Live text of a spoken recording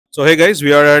So hey guys,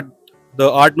 we are at the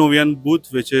ArtNovion booth,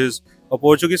 which is a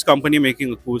Portuguese company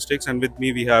making acoustics, and with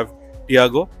me we have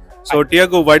Tiago. So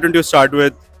Tiago, why don't you start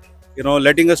with,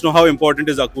 letting us know how important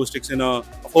is acoustics in a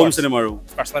home cinema room?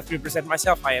 Of course, let me present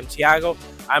myself. I am Tiago.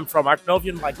 I'm from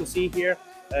ArtNovion, like you see here.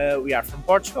 We are from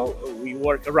Portugal. We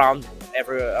work around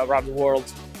the world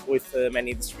with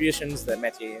many distributions,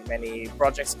 many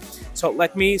projects. So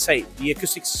let me say, the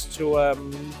acoustics to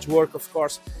work, of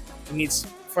course, needs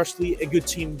firstly a good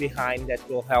team behind that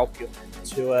will help you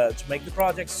to make the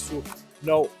projects, to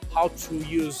know how to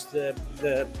use the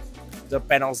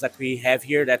panels that we have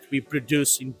here, that we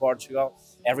produce in Portugal.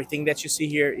 Everything that you see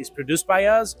here is produced by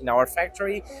us in our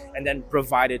factory and then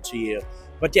provided to you.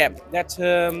 But yeah,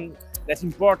 that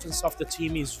importance of the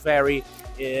team is very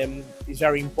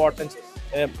important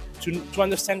to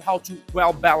understand how to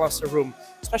well balance a room,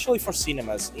 especially for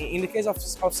cinemas. In the case of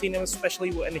cinemas,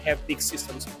 especially when you have big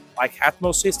systems like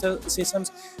Atmos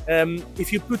systems,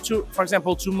 if you put, for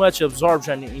example, too much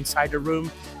absorption inside the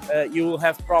room, you will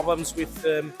have problems with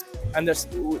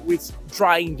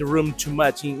drying the room too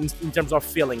much in terms of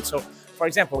feeling. So, for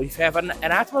example, if you have an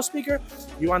Atmos speaker,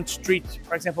 you want to treat,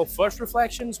 for example, first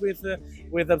reflections with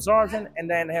absorption, and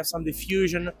then have some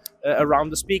diffusion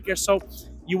around the speaker. So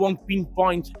you won't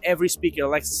pinpoint every speaker.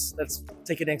 Let's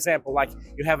take an example. Like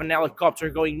you have an helicopter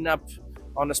going up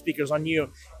on the speakers on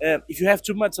you. If you have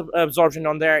too much absorption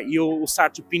on there, you will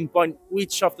start to pinpoint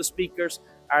which of the speakers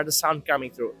are the sound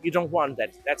coming through. You don't want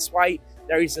that. That's why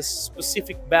there is a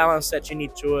specific balance that you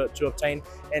need to obtain,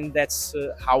 and that's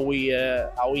how we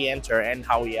enter and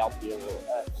how we help you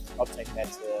obtain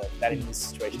that in this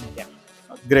situation. Yeah.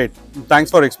 Great.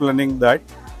 Thanks for explaining that.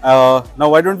 Now,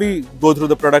 why don't we go through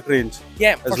the product range?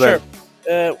 Yeah, for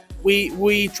sure.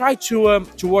 We try to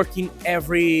work in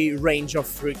every range of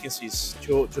frequencies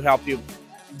to help you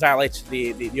dilate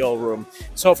the whole room.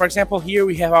 So, for example, here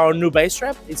we have our new bass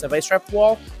trap. It's a bass trap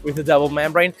wall with a double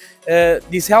membrane.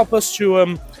 This helps us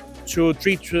to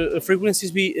treat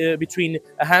frequencies between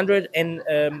 100 and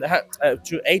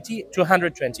to 80 to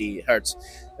 120 hertz.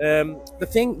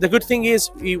 The good thing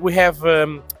is we have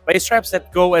bass traps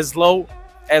that go as low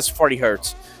as 40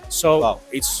 hertz. So wow,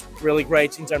 it's really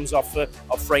great in terms of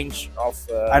range of.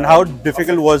 And how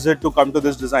difficult was it to come to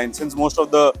this design, since most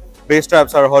of the bass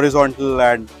traps are horizontal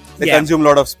and they consume a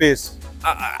lot of space?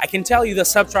 I can tell you the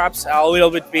sub traps are a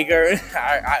little bit bigger,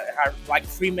 are like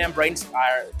 3 membranes,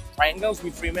 are triangles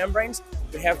with 3 membranes.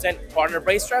 We have 10 corner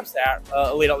bass traps that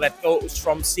are that goes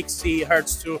from 60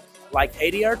 hertz to like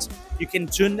 80 hertz. You can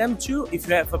tune them too. If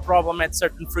you have a problem at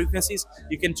certain frequencies,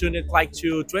 you can tune it like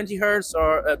to 20 hertz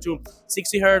or to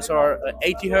 60 hertz or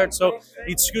 80 hertz. So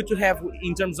it's good to have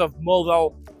in terms of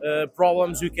modal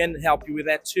problems. We can help you with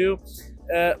that too.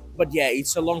 But yeah,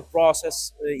 it's a long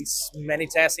process. It's many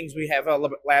testings. We have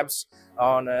labs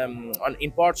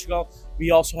in Portugal.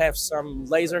 We also have some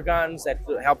laser guns that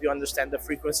help you understand the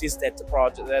frequencies that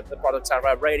the products are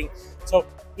vibrating. So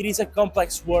it is a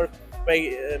complex work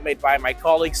made by my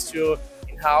colleagues too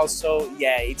in-house. So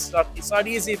yeah, it's not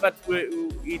easy, but we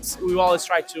always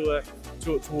try to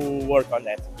work on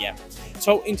that. Yeah.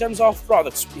 So in terms of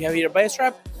products, we have here a bass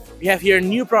trap. We have here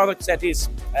new products that is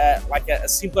like a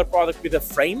simpler product with a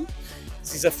frame.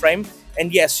 This is a frame,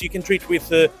 and yes, you can treat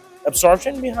with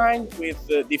absorption behind, with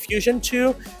diffusion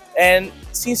too. And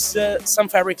since some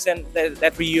fabrics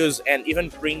that we use, and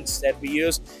even prints that we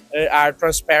use, are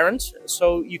transparent,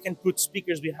 so you can put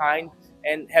speakers behind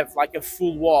and have like a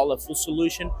full wall, a full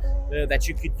solution that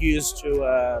you could use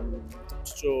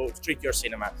to treat your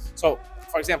cinema. So,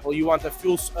 for example, you want a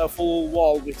full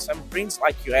wall with some prints,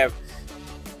 like you have.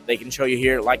 They can show you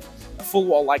here like a full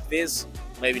wall like this,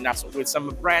 maybe not with some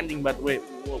branding, but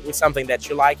with something that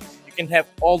you like. You can have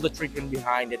all the treatment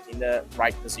behind it in the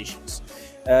right positions.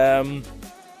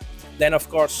 Then, of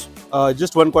course,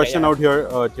 just one question out here,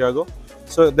 Tiago.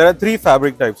 So there are 3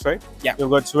 fabric types, right? Yeah.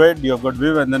 You've got suede, you've got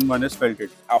viv, and then one is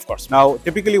felted. Of course. Now,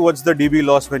 typically, what's the dB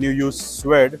loss when you use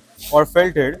suede or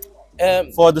felted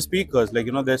for the speakers? Like,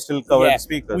 they're still covered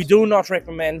speakers. We do not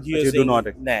recommend using. You do not.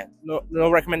 No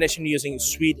recommendation using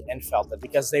suede and felted,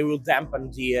 because they will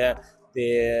dampen the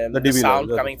sound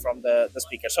coming from the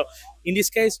speaker. So in this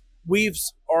case,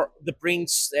 weaves or the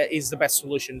prints is the best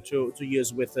solution to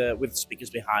use with speakers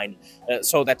behind,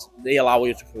 so that they allow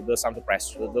you to the sound to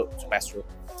pass through.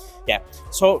 Yeah.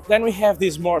 So then we have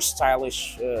these more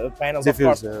stylish panels.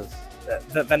 Diffusers.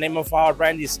 Of course, the name of our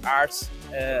brand is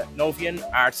ArtNovion,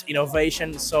 Art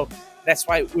Innovation. So that's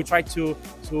why we try to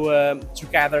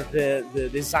gather the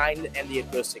design and the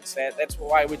acoustics. That's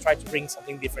why we try to bring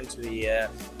something different to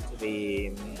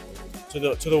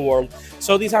the world.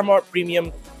 So these are more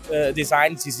premium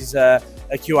designs. This is a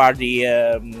QRD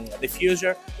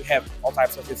diffuser. We have all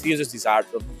types of diffusers. These are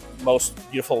the most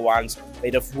beautiful ones,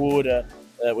 made of wood.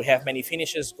 We have many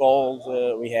finishes, gold.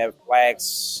 We have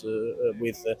blacks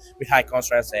with high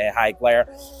contrast and high glare.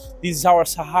 This is our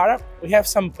Sahara. We have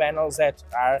some panels that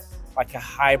are like a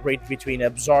hybrid between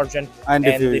absorption and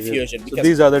diffusion. So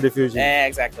these are the diffusion.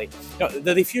 Exactly. No,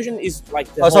 the diffusion is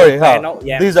like the whole panel.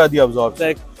 Yeah. These are the absorption.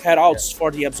 The cutouts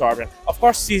for the absorption. Of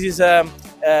course, this is a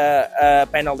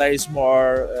panel that is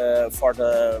more for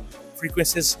the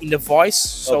frequencies in the voice.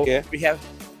 So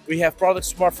we have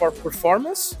products more for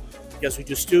performance, because we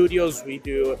do studios, we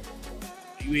do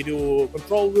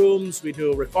control rooms, we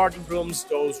do recording rooms.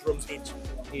 Those rooms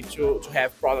need to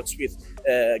have products with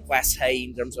glass hay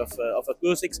in terms of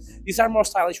acoustics. These are more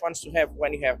stylish ones to have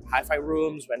when you have hi-fi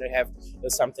rooms, when you have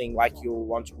something like you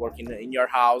want to work in your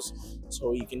house.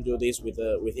 So you can do this with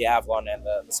the Avalon and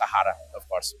the Sahara, of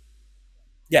course.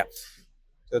 Yeah.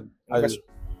 So this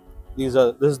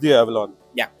is the Avalon.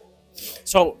 Yeah.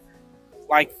 So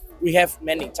like we have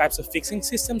many types of fixing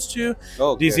systems too.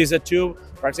 This is a tube.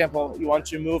 For example, you want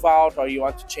to move out or you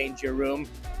want to change your room.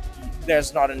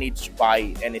 There's not a need to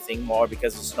buy anything more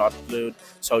because it's not glued.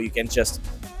 So you can just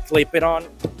clip it on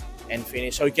and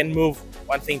finish. So you can move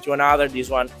one thing to another. This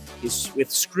one is with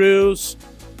screws.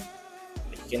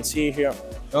 You can see here.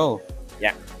 Oh.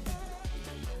 Yeah.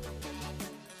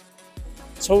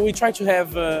 So we try to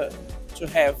have a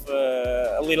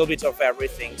little bit of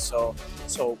everything. So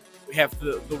we have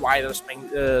the wider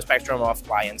spectrum of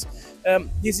clients.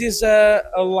 This is a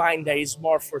line that is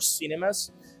more for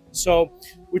cinemas. So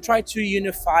we try to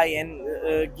unify and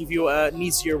give you an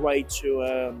easier way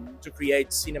to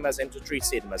create cinemas and to treat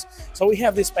cinemas. So we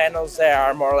have these panels that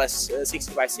are more or less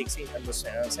 60 by 60 in terms of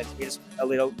centimeters, a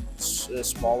little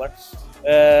smaller.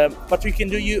 But you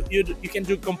can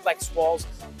do complex walls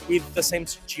with the same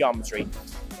geometry,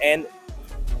 and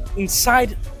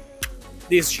inside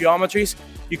these geometries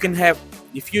you can have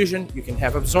diffusion, you can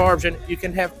have absorption, you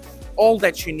can have all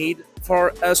that you need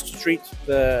for us to treat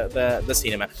the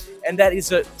cinema. And that is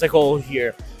the goal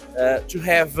here, to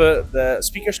have the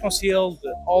speakers concealed,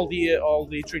 all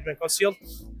the treatment concealed,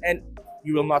 and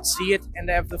you will not see it, and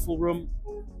have the full room.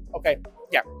 Okay,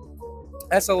 yeah,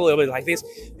 that's a little bit like this.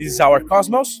 This is our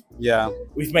Cosmos. Yeah,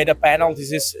 we've made a panel.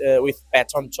 This is with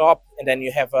PET on top, and then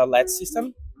you have a LED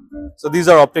system. So these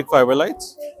are optic fiber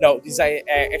lights? No, these are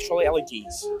actually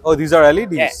LEDs. Oh, these are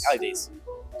LEDs? Yeah, LEDs.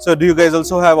 So do you guys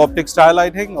also have optic star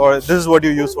lighting, or this is what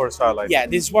you use for star lighting? Yeah,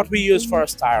 this is what we use for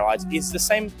Starlight. It's the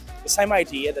same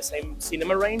idea, the same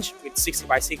cinema range with 60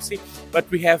 by 60, but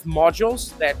we have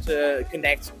modules that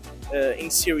connect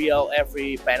in serial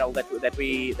every panel that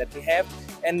we have.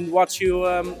 And what you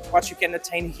can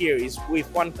attain here is with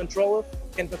one controller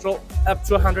you can control up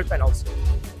to 100 panels.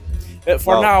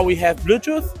 For now we have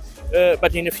Bluetooth,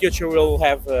 but in the future we'll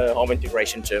have home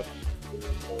integration too.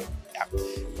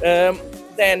 Yeah.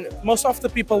 Then most of the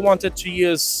people wanted to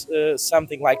use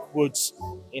something like woods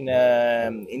in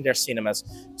their cinemas.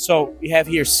 So we have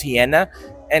here sienna,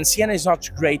 and sienna is not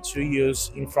great to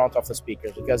use in front of the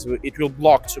speakers because it will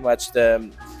block too much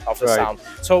of the sound.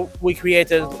 So we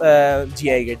created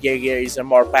the Eiger. The Eiger is a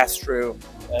more pass-through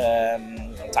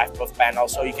type of panel,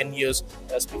 so you can use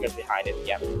speakers behind it.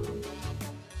 Yeah.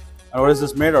 And what is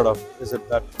this made out of? Is it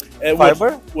that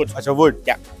fiber? Wood. Achha, wood.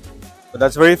 Yeah. But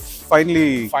that's very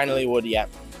finely wood, yeah.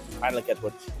 Finely cut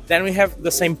wood. Then we have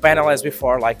the same panel as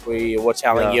before, like we were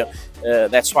telling you.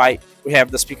 That's why we have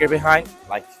the speaker behind.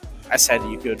 Like I said,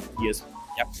 you could use.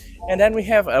 Yeah. And then we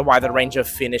have a wider range of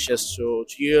finishes to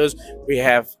use. We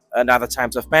have another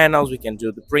types of panels. We can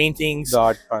do the printings. The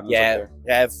art panels. Yeah,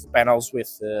 we have panels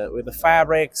with the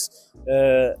fabrics.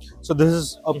 So this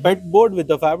is a PET board with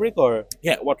the fabric, or?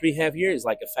 Yeah, what we have here is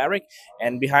like a fabric,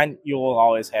 and behind you will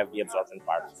always have the absorption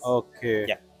part. Okay.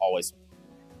 Yeah, always.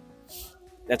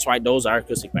 That's why those are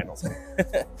acoustic panels.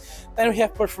 Then we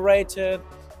have perforated.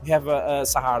 We have a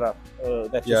Sahara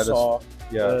that you saw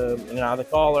in another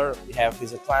color. We have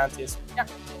this Atlantis. Yeah.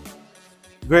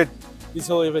 Great. This is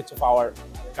a little bit of our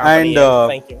company. And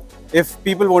thank you. If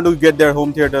people want to get their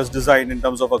home theaters designed in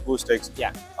terms of acoustics,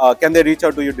 can they reach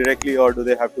out to you directly, or do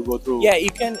they have to go through? Yeah,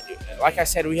 you can. Like I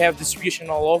said, we have distribution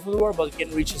all over the world, but you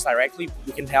can reach us directly.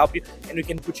 We can help you, and we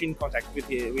can put you in contact with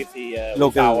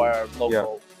our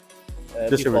local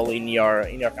people in your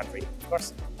country, of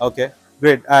course. Okay,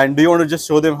 great. And do you want to just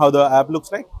show them how the app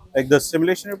looks like the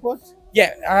simulation report?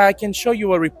 Yeah, I can show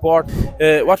you a report.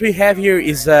 What we have here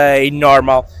is a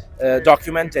normal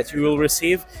document that you will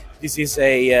receive. This is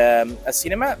a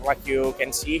cinema, like you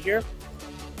can see here,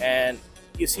 and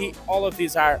you see all of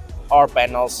these are our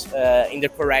panels in the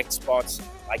correct spots.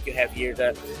 Like you have here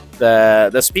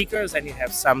the speakers, and you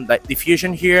have some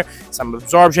diffusion here, some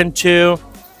absorption too.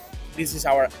 This is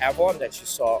our Avalon that you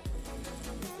saw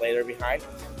later behind.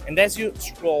 And as you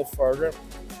scroll further,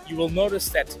 you will notice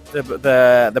that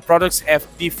the products have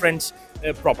different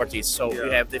properties. So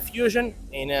you have diffusion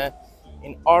in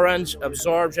orange,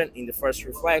 absorption in the first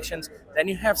reflections. Then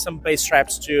you have some bass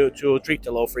traps to treat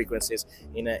the low frequencies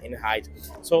in height.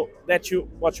 So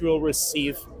what you will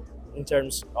receive in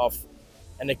terms of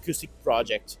an acoustic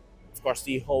project. Of course,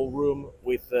 the whole room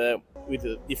with the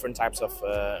different types of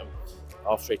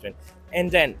treatment. And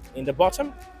then in the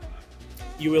bottom,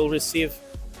 you will receive.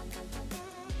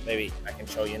 Maybe I can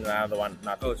show you another one,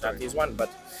 not this one,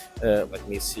 but let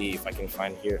me see if I can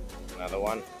find here another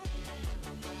one.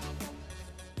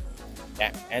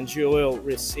 Yeah, and you will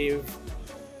receive,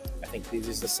 I think this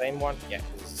is the same one. Yeah,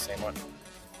 this is the same one.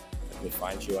 Let me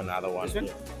find you another one.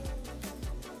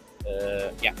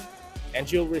 Yeah, and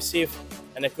you'll receive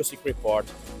an acoustic report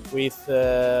with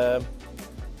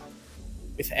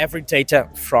every data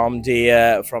from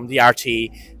the RT,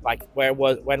 like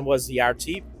when was the RT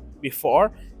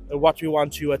before, what we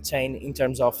want to attain in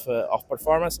terms of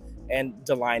performance, and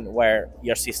the line where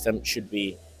your system should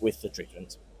be with the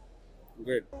treatment.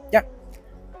 Great. Yeah.